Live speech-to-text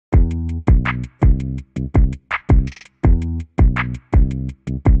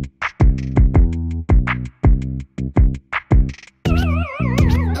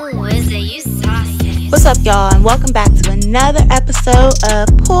up, y'all, and welcome back to another episode of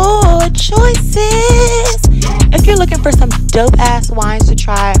Poor Choices. If you're looking for some dope-ass wines to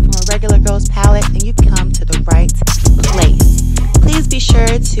try from a regular girl's palate, then you've come to the right place. Please be sure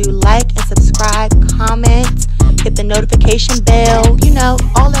to like and subscribe, comment, hit the notification bell, you know,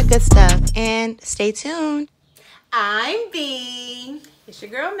 all that good stuff, and stay tuned. I'm B. It's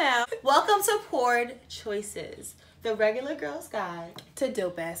your girl Mel. Welcome to Poured Choices, the regular girl's guide To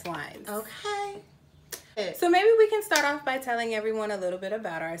dope ass wines. Okay. So maybe we can start off by telling everyone a little bit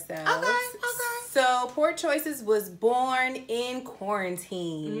about ourselves. Okay. So Poured Choices was born in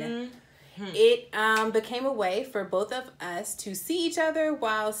quarantine. It became a way for both of us to see each other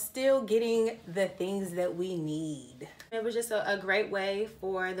while still getting the things that we need. It was just a great way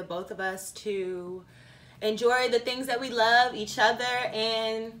for the both of us to enjoy the things that we love, each other,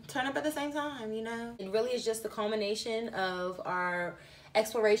 and turn up at the same time, you know? It really is just the culmination of our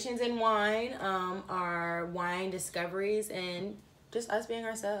explorations in wine, our wine discoveries, and just us being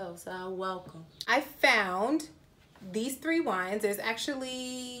ourselves. So welcome. I found these 3 wines. There's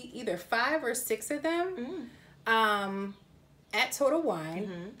actually either 5 or 6 of them. At Total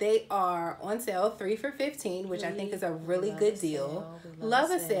Wine. They are on sale, 3 for $15, which I think is a really good deal. Love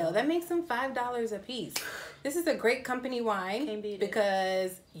a sale. That makes them $5 a piece. This is a great company wine. Can't beat it.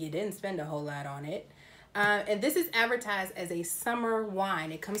 Because you didn't spend a whole lot on it. And this is advertised as a summer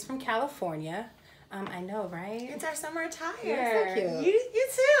wine. It comes from California. I know, right? It's our summer attire. Yeah, so cute. You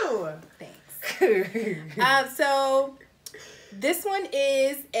too. Thanks. So this one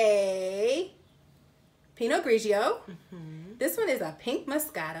is a Pinot Grigio. This one is a pink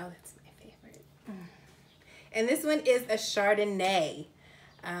Moscato. That's my favorite. And this one is a Chardonnay.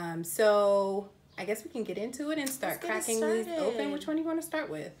 So I guess we can get into it and start cracking these open. Which one do you want to start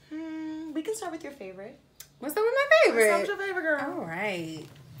with? We can start with your favorite. Let's start with my favorite. Let's start with your favorite, girl. All right.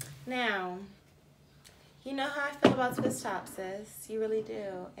 Now, you know how I feel about Twist Top, sis. You really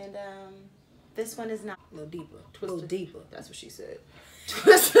do. And this one is not. A little deeper. A little deeper. That's what she said.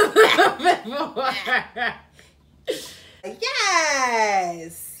 Twist a little bit more.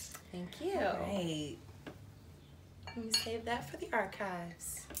 Yes. Thank you. All right. Let me save that for the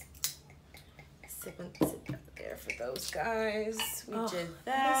archives. Sit up there for those guys. We did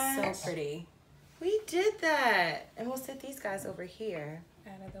that. That's so pretty. We did that. And we'll sit these guys over here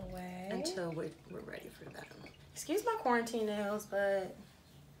Out of the way. until we're ready for them. Excuse my quarantine nails, but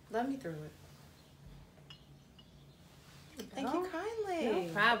love me through it. Thank you kindly.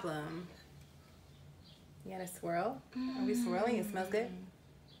 No problem. You got a swirl? Are we swirling? It smells good?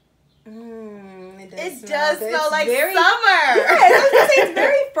 It does smell like very, summer. Yeah, it's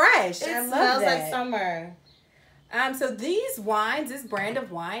very fresh. It I love smells that. like summer. So these wines, this brand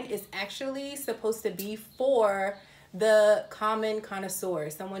of wine is actually supposed to be for the common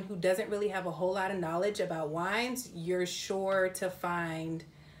connoisseur, someone who doesn't really have a whole lot of knowledge about wines. You're sure to find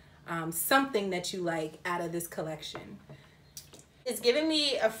something that you like out of this collection. It's giving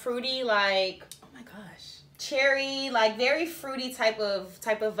me a fruity, like, Oh my gosh. cherry, like very fruity type of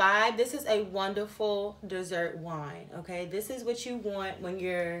vibe. This is a wonderful dessert wine. Okay, this is what you want when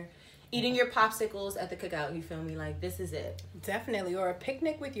you're eating your popsicles at the cookout. You feel me? Like, this is it. Definitely, or a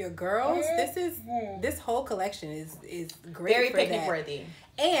picnic with your girls. This whole collection is great. Very for picnic that. worthy.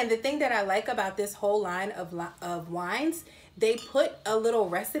 And the thing that I like about this whole line of wines, they put a little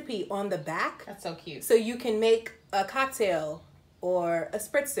recipe on the back, That's so cute. so you can make a cocktail or a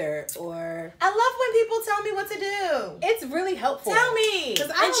spritzer, or I love when people tell me what to do. it's really helpful. Tell me. 'Cause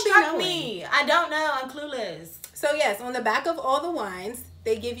I don't be Instruct knowing. me. I don't know. I'm clueless. So yes, on the back of all the wines,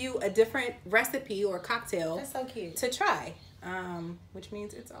 they give you a different recipe or cocktail That's so cute. to try, which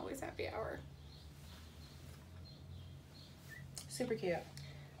means it's always happy hour. Super cute.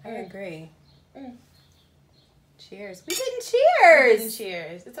 I agree. Mm. Cheers. We didn't cheers. And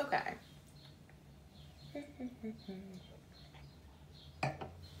cheers. It's okay.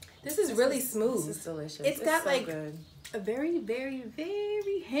 This is really smooth. This is delicious. It's got so like good. a very, very,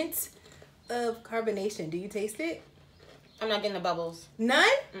 very hint of carbonation. Do you taste it? I'm not getting the bubbles. None?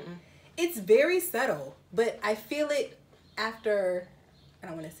 Mm-mm. It's very subtle, but I feel it after, I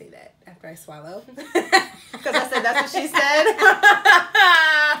don't want to say that, after I swallow. Because I said that's what she said.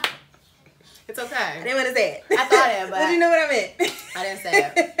 It's I okay. didn't want to say it. I thought it, but But you know what I meant. I didn't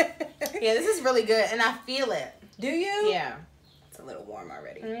say it. Yeah, this is really good, and I feel it. Do you? Yeah. It's a little warm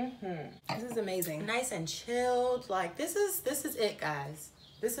already. Mm-hmm. This is amazing. Nice and chilled. Like, this is it, guys.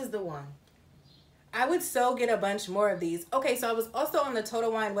 This is the one. I would so get a bunch more of these. Okay, so I was also on the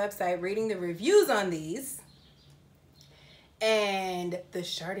Total Wine website reading the reviews on these. And the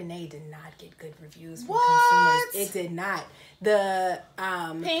Chardonnay did not get good reviews from What? consumers. It did not. The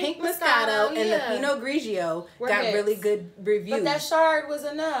Pink Moscato and the Pinot Grigio got really good reviews. But that Chard was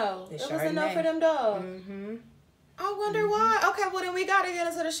a no. The It was Chardonnay. a no for them dogs. Mm-hmm. I wonder why. Okay, well then we gotta get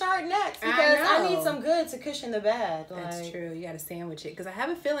into the Chard next because I need some good to cushion the bad. That's true. You gotta sandwich it because I have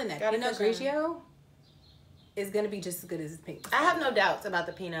a feeling that Gotta Pinot cushion. Grigio is gonna be just as good as Pink Moscato. I have no doubts about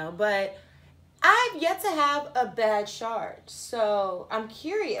the Pinot, but I've yet to have a bad Chard, so I'm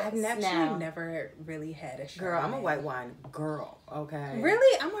curious. I've never really had a Chardonnay. Girl, I'm a white wine girl. Okay.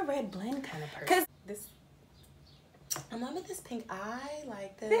 Really? I'm a red blend kind of person. Cause this. I'm loving this pink eye,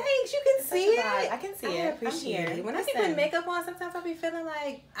 like this. Thanks, you can see it. I can see it. I appreciate it. When I be putting makeup on, sometimes I'll be feeling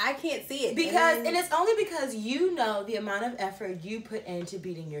like I can't see it. And it's only because you know the amount of effort you put into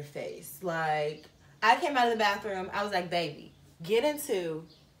beating your face. Like, I came out of the bathroom, I was like, baby, get into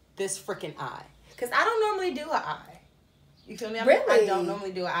this freaking eye. Because I don't normally do an eye. You feel me? I don't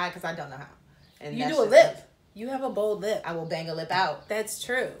normally do an eye because I don't know how. And you do a lip. You have a bold lip. I will bang a lip out. That's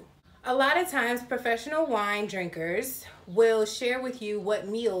true. A lot of times, professional wine drinkers will share with you what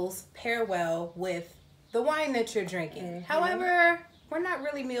meals pair well with the wine that you're drinking. Mm-hmm. However, we're not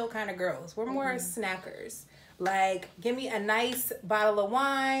really meal kind of girls. We're more snackers. Like, give me a nice bottle of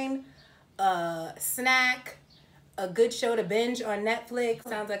wine, a snack, a good show to binge on Netflix.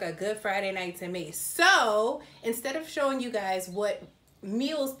 Sounds like a good Friday night to me. So, instead of showing you guys what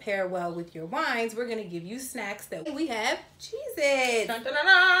meals pair well with your wines, we're gonna give you snacks that we have. Cheez-Its.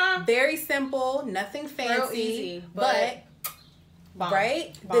 Very simple, nothing fancy, real easy, but bomb.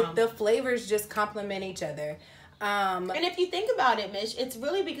 Right? Bomb. The flavors just complement each other. And if you think about it, Mish, it's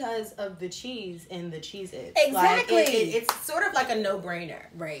really because of the cheese in the Cheez-Its. Exactly. Like, it's sort of like a no-brainer.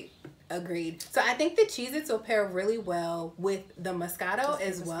 Right. Agreed. So I think the Cheez-Its will pair really well with the Moscato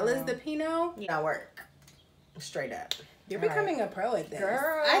as well as the Pinot. Yeah, work. Straight up. You're becoming a pro at this.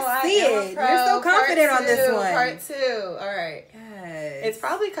 Girl, I see it. You're so confident on this one. Part 2. All right. Yes. It's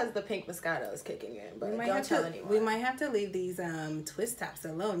probably because the Pink Moscato is kicking in, but don't tell anyone. We might have to leave these twist tops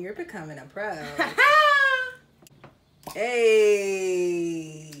alone. You're becoming a pro.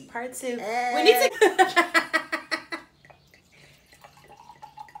 Hey. Part 2. We need to...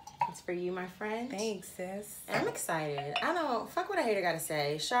 For you, my friend. Thanks, sis. I'm excited. I don't fuck what a hater gotta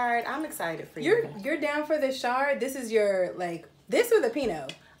say. Chard, I'm excited for you. You're down for the Chard? This is your this or the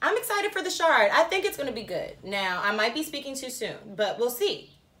Pinot? I'm excited for the Chard. I think it's gonna be good. Now, I might be speaking too soon, but we'll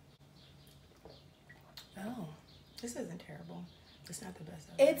see. Oh. This isn't terrible. It's not the best.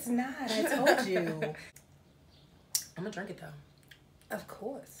 It's not. I told you. I'm gonna drink it though. Of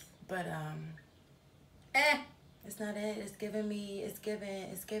course. But it's not it. It's giving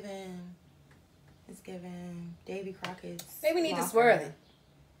Davy Crockett's. Maybe we need to locker. swirl it.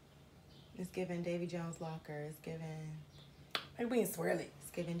 It's giving Davy Jones' locker. It's giving. Maybe we can swirl it. It's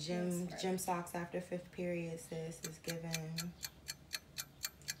giving gym socks after 5th period, sis. It's giving.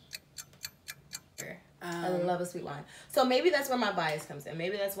 I love a sweet wine. So maybe that's where my bias comes in.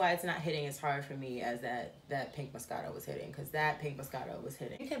 Maybe that's why it's not hitting as hard for me as that Pink Moscato was hitting. Because that Pink Moscato was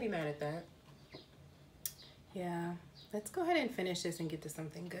hitting. You can't be mad at that. Yeah. Let's go ahead and finish this and get to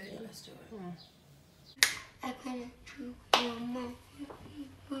something good. Yeah, let's do it.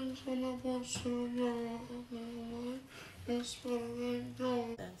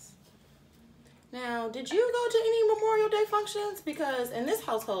 Now, did you go to any Memorial Day functions? Because in this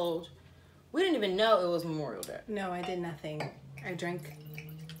household, we didn't even know it was Memorial Day. No, I did nothing. I drank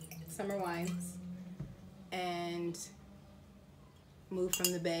summer wines and moved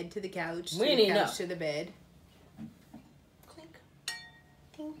from the bed to the couch. We didn't know. To the bed. Clink.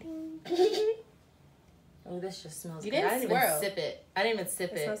 Ding, ding. Oh, this just smells good. I didn't even sip it. It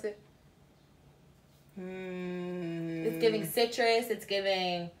smells good. It's giving citrus. It's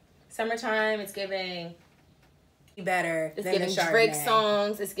giving summertime. It's giving better. It's giving Drake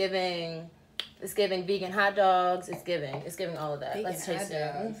songs. It's giving vegan hot dogs. It's giving all of that. Vegan Let's taste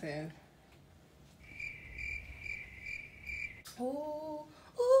it. Ooh,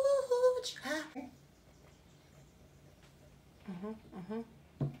 try.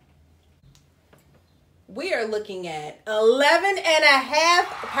 We are looking at 11.5%. So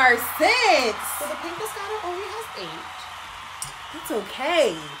the Pink Moscato only has 8. That's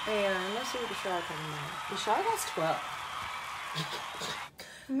okay. And let's see what the Chard coming out. The Chard has 12.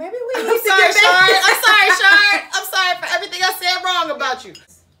 Maybe we I'm need to sorry, get back. Chard. I'm sorry, Chard. I'm sorry for everything I said wrong about you.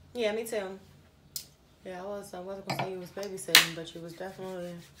 Yeah, me too. Yeah, I wasn't gonna say you was babysitting, but you was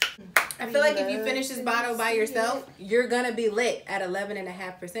definitely. I feel like if you finish this bottle by yourself, you're gonna be lit at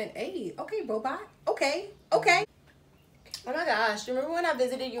 11.5%. Hey, okay, robot. Okay. Oh my gosh! Do you remember when I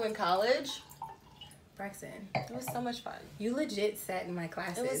visited you in college? Braxton, It was so much fun. you legit sat in my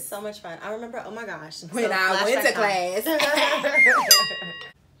classes. It was so much fun. I remember, oh my gosh. When I went to flashback time. class.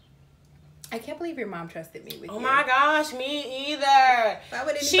 I can't believe your mom trusted me with you. Oh my gosh, me either. Why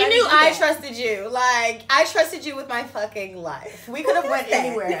would She anybody knew do I that? trusted you. Like, I trusted you with my fucking life. We could have went that?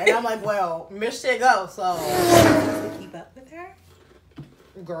 anywhere. And I'm like, well, Miss Shit go, so. To keep up with her?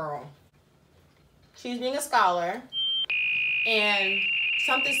 Girl. She was being a scholar. And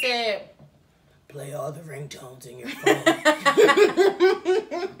something said, play all the ringtones in your phone. Oh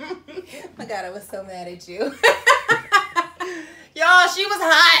my God, I was so mad at you. Y'all, she was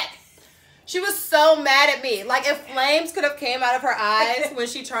hot. She was so mad at me. Like, if flames could have came out of her eyes when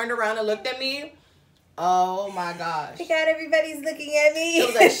she turned around and looked at me. Oh my gosh. God, everybody's looking at me. It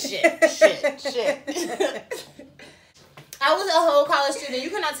was like, shit. I was a whole college student. You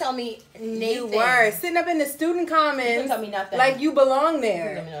cannot tell me nothing. You were sitting up in the student commons. You couldn't tell me nothing. Like you belong You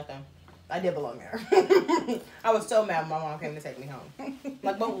there. couldn't tell me nothing. I did belong there. I was so mad when my mom came to take me home.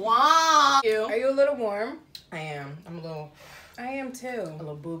 Like, but why? Are you a little warm? I am. I'm a little I am too.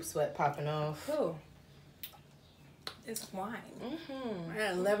 boob sweat popping off. Ooh. It's wine. Mm-hmm.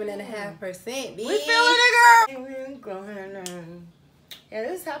 At 11.5%. We feeling it, girl. Yeah,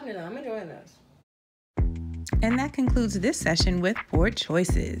 this is happening now. I'm enjoying this. And that concludes this session with Poor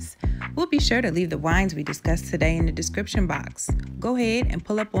Choices. We'll be sure to leave the wines we discussed today in the description box. Go ahead and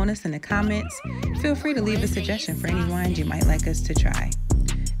pull up on us in the comments. Feel free to leave a suggestion for any wines you might like us to try.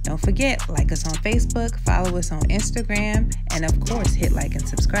 Don't forget, like us on Facebook, follow us on Instagram, and of course, hit like and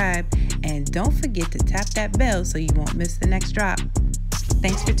subscribe. And don't forget to tap that bell so you won't miss the next drop.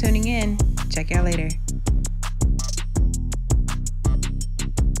 Thanks for tuning in. Check y'all later.